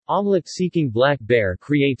Omelette-seeking black bear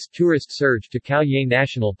creates tourist surge to Khao Yai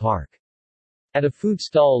National Park. At a food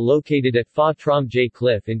stall located at Pha Trom Jay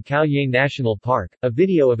Cliff in Khao Yai National Park, a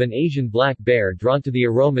video of an Asian black bear drawn to the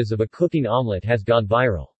aromas of a cooking omelette has gone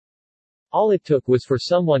viral. All it took was for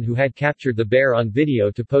someone who had captured the bear on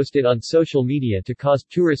video to post it on social media to cause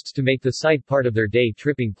tourists to make the site part of their day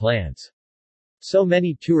tripping plans. So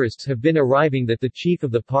many tourists have been arriving that the chief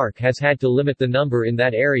of the park has had to limit the number in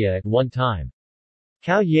that area at one time.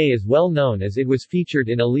 Khao Yai is well known as it was featured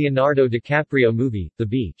in a Leonardo DiCaprio movie, The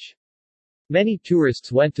Beach. Many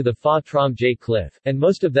tourists went to the Pha Trom Jay Cliff, and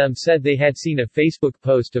most of them said they had seen a Facebook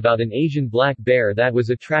post about an Asian black bear that was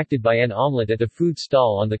attracted by an omelette at a food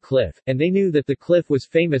stall on the cliff, and they knew that the cliff was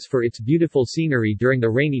famous for its beautiful scenery during the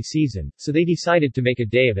rainy season, so they decided to make a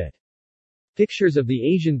day of it. Pictures of the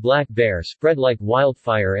Asian black bear spread like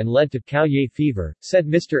wildfire and led to Khao Yai fever, said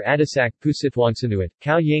Mr. Adisak Pusitwangsanuit,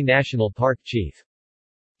 Khao Yai National Park chief.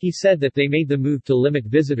 He said that they made the move to limit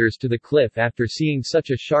visitors to the cliff after seeing such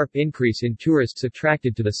a sharp increase in tourists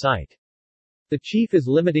attracted to the site. The chief is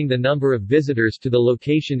limiting the number of visitors to the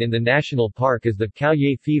location in the national park as the Khao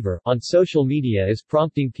Yai fever on social media is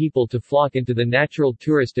prompting people to flock into the natural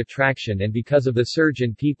tourist attraction, and because of the surge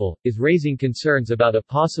in people, is raising concerns about a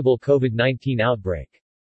possible COVID-19 outbreak.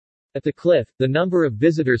 At the cliff, the number of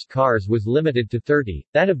visitors' cars was limited to 30,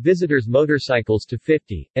 that of visitors' motorcycles to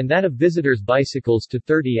 50, and that of visitors' bicycles to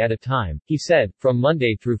 30 at a time, he said, from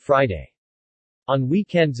Monday through Friday. On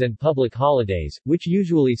weekends and public holidays, which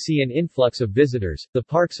usually see an influx of visitors, the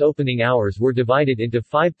park's opening hours were divided into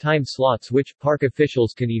 5 time slots which park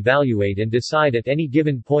officials can evaluate and decide at any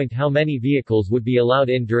given point how many vehicles would be allowed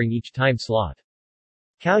in during each time slot.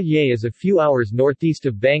 Khao Yai is a few hours northeast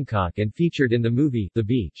of Bangkok and featured in the movie, The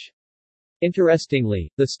Beach.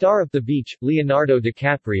 Interestingly, the star of The Beach, Leonardo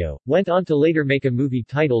DiCaprio, went on to later make a movie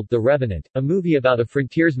titled The Revenant, a movie about a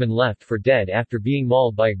frontiersman left for dead after being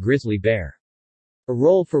mauled by a grizzly bear. A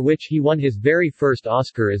role for which he won his very first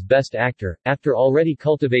Oscar as Best Actor, after already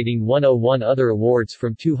cultivating 101 other awards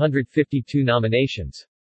from 252 nominations.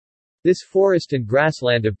 This forest and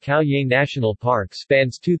grassland of Khao Yai National Park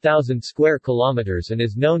spans 2,000 square kilometers and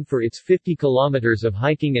is known for its 50 kilometers of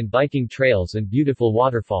hiking and biking trails and beautiful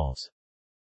waterfalls.